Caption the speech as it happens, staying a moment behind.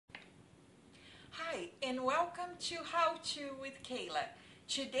and welcome to How To with Kayla.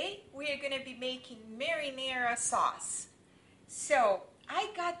 Today we are going to be making marinara sauce. So I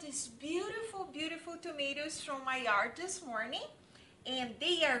got these beautiful tomatoes from my yard this morning and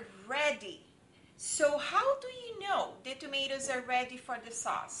they are ready. So how do you know the tomatoes are ready for the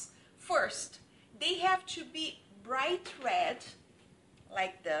sauce? First, they have to be bright red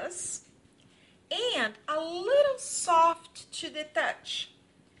like this and a little soft to the touch.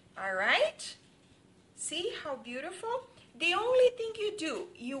 All right? See how beautiful? The only thing you do,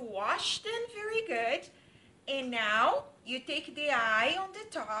 you wash them very good, and now you take the eye on the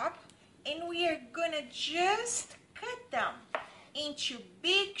top, and we are gonna just cut them into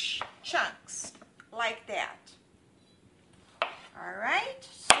big chunks, like that. All right?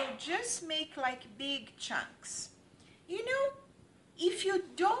 So just make like big chunks. You know, if you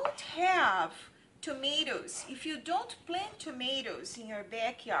don't have tomatoes, if you don't plant tomatoes in your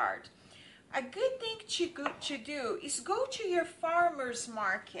backyard, a good thing to do is go to your farmer's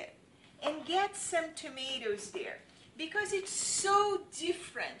market and get some tomatoes there, because it's so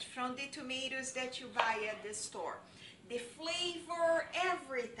different from the tomatoes that you buy at the store. The flavor,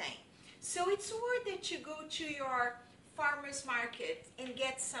 everything. So it's worth it to go to your farmer's market and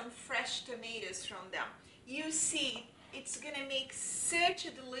get some fresh tomatoes from them. You see, it's gonna make such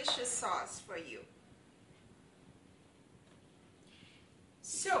a delicious sauce for you.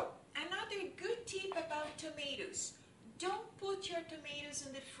 So, another good tip about tomatoes: don't put your tomatoes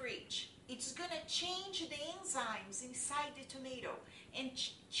in the fridge. It's gonna change the enzymes inside the tomato and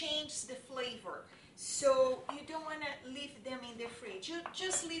change the flavor. So you don't wanna leave them in the fridge. You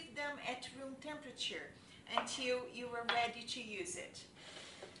just leave them at room temperature until you are ready to use it.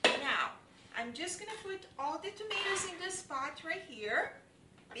 Now, I'm just gonna put all the tomatoes in this pot right here.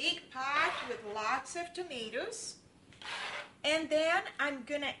 Big pot with lots of tomatoes. And then I'm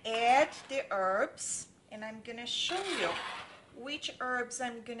gonna add the herbs, and I'm gonna show you which herbs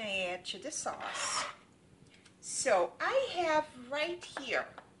I'm gonna add to the sauce. So I have right here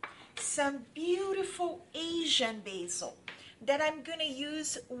some beautiful Asian basil that I'm gonna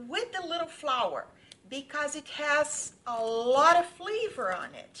use with the little flower because it has a lot of flavor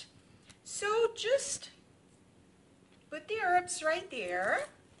on it. So just put the herbs right there.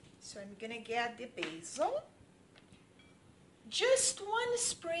 So I'm gonna get the basil. Just 1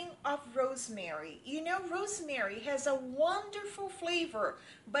 sprig of rosemary. You know, rosemary has a wonderful flavor,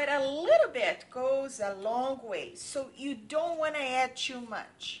 but a little bit goes a long way. So you don't want to add too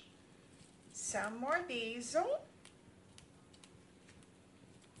much. Some more basil.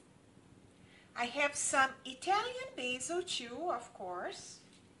 I have some Italian basil too, of course.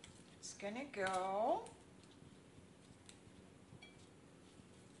 It's gonna go.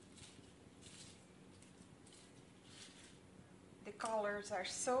 The colors are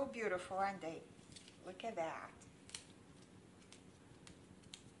so beautiful, aren't they? Look at that.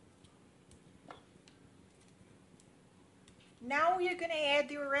 Now we're going to add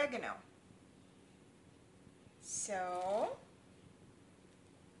the oregano. So,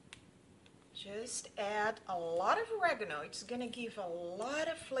 just add a lot of oregano. It's going to give a lot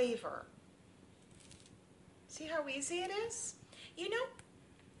of flavor. See how easy it is? You know,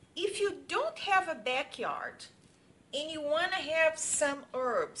 if you don't have a backyard, and you want to have some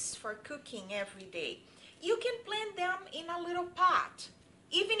herbs for cooking every day, you can plant them in a little pot,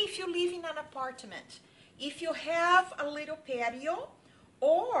 even if you live in an apartment. If you have a little patio,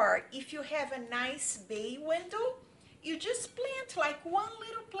 or if you have a nice bay window, you just plant like 1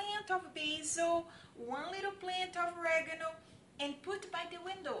 little plant of basil, 1 little plant of oregano, and put by the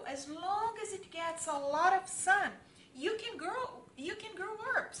window. As long as it gets a lot of sun, you can grow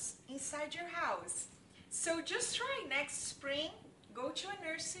herbs inside your house. So just try next spring, go to a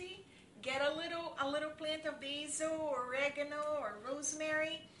nursery, get a little plant of basil, oregano, or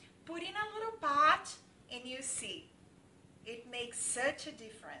rosemary, put in a little pot, and you see, it makes such a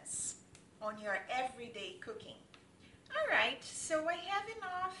difference on your everyday cooking. All right, so I have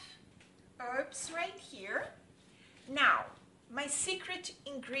enough herbs right here. Now, my secret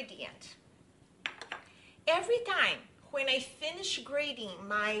ingredient. Every time when I finish grating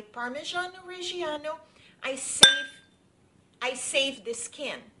my Parmigiano Reggiano, I save the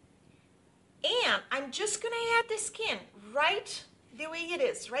skin, and I'm just gonna add the skin right the way it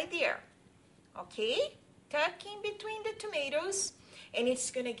is, right there. Okay, tuck in between the tomatoes, and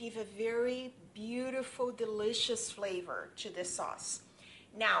it's gonna give a very beautiful, delicious flavor to the sauce.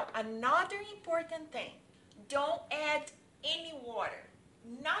 Now, another important thing: don't add any water,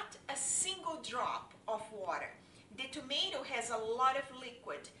 not a single drop of water. The tomato has a lot of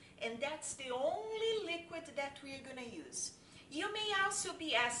liquid, and that's the only liquid that we're gonna use. You may also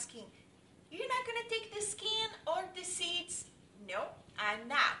be asking, You're not going to take the skin or the seeds? No, I'm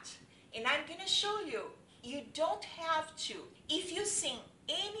not. And I'm going to show you, you don't have to. If you've seen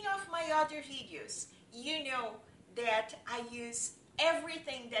any of my other videos, you know that I use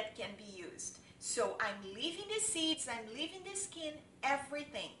everything that can be used. So I'm leaving the seeds, I'm leaving the skin,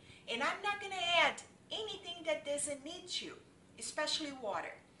 everything. And I'm not going to add anything that doesn't need to, especially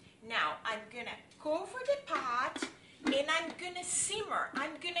water. Now I'm going to cover the pot and I'm going to simmer.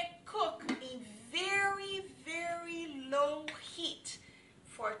 I'm going to cook in very, very low heat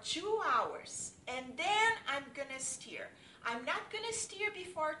for 2 hours. And then I'm going to stir. I'm not going to stir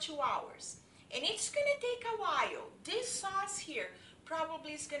before 2 hours. And it's going to take a while. This sauce here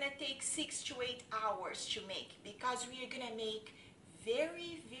probably is going to take 6 to 8 hours to make because we are going to make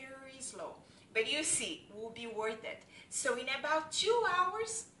very, very slow. But you see, it will be worth it. So in about 2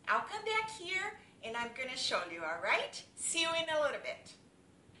 hours, I'll come back here and I'm going to show you, all right? See you in a little bit.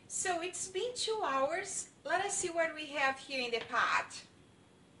 So it's been 2 hours. Let us see what we have here in the pot.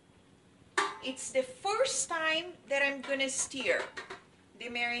 It's the first time that I'm going to stir the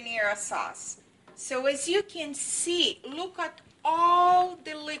marinara sauce. So as you can see, look at all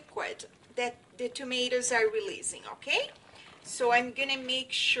the liquid that the tomatoes are releasing, okay? So I'm going to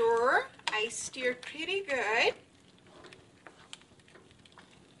make sure I stir pretty good.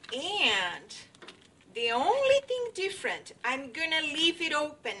 And the only thing different, I'm going to leave it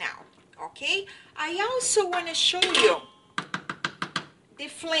open now, okay? I also want to show you the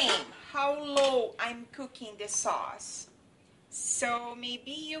flame, how low I'm cooking the sauce. So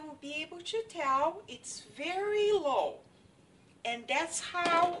maybe you will be able to tell it's very low. And that's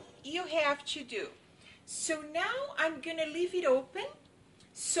how you have to do. So now I'm going to leave it open.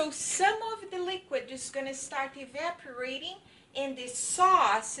 So some of the liquid is going to start evaporating and the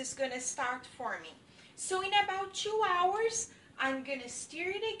sauce is going to start forming. So in about 2 hours, I'm going to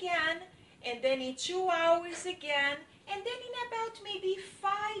stir it again, and then in 2 hours again, and then in about maybe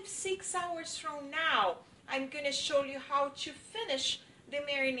 5-6 hours from now, I'm going to show you how to finish the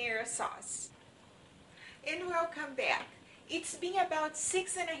marinara sauce. And welcome back. It's been about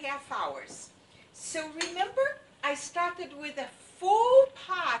 6.5 hours. So remember, I started with a full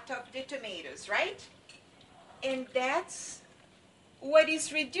pot of the tomatoes, right? And that's what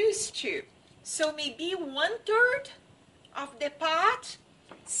is reduced to. So maybe 1/3 of the pot.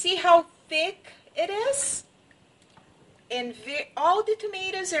 See how thick it is? And all the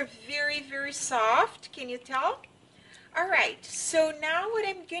tomatoes are very, very soft. Can you tell? All right, so now what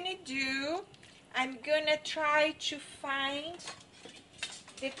I'm going to do, I'm going to try to find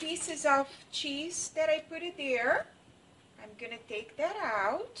the pieces of cheese that I put it there. I'm going to take that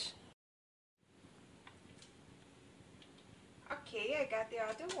out. Okay, I got the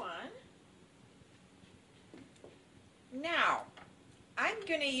other one. Now, I'm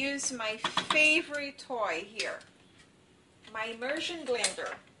going to use my favorite toy here, my immersion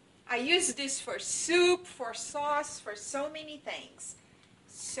blender. I use this for soup, for sauce, for so many things.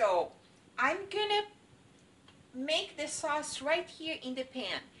 So, I'm going to make the sauce right here in the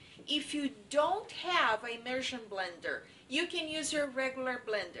pan. If you don't have an immersion blender, you can use your regular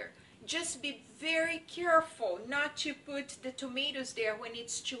blender. Just be very careful not to put the tomatoes there when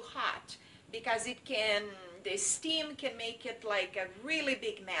it's too hot, because the steam can make it like a really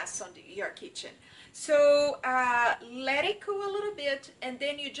big mess on your kitchen. So let it cool a little bit, and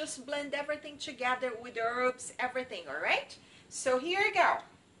then you just blend everything together with the herbs, everything, all right? So here you go.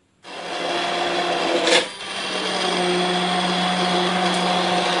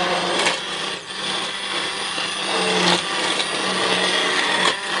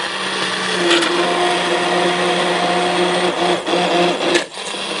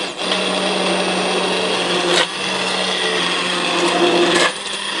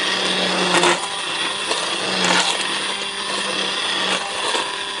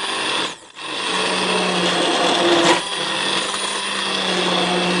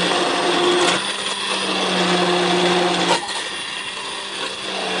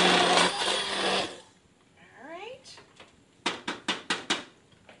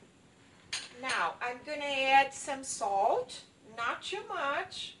 Now, I'm going to add some salt, not too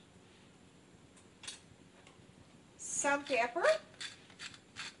much, some pepper,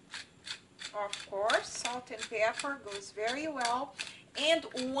 of course, salt and pepper goes very well, and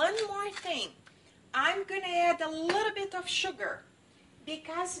one more thing, I'm going to add a little bit of sugar,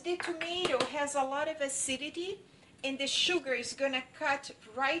 because the tomato has a lot of acidity, and the sugar is going to cut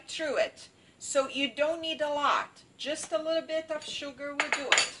right through it, so you don't need a lot, just a little bit of sugar will do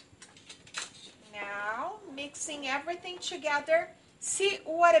it. Now, mixing everything together. See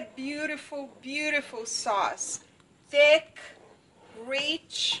what a beautiful, beautiful sauce. Thick,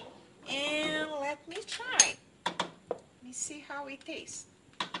 rich, and see how it tastes.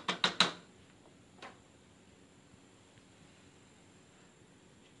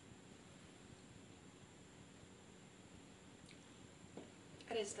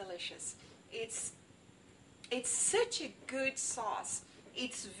 It is delicious. It's such a good sauce.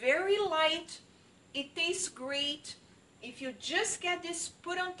 It's very light. It tastes great. If you just get this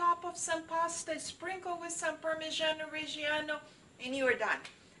put on top of some pasta, sprinkle with some Parmigiano Reggiano, and you're done.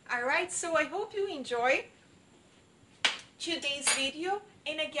 All right, so I hope you enjoy today's video.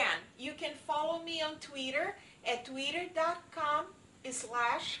 And again, you can follow me on Twitter at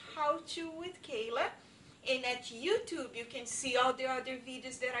twitter.com/howtowithkayla. And at YouTube, you can see all the other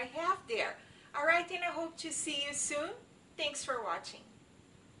videos that I have there. All right, and I hope to see you soon. Thanks for watching.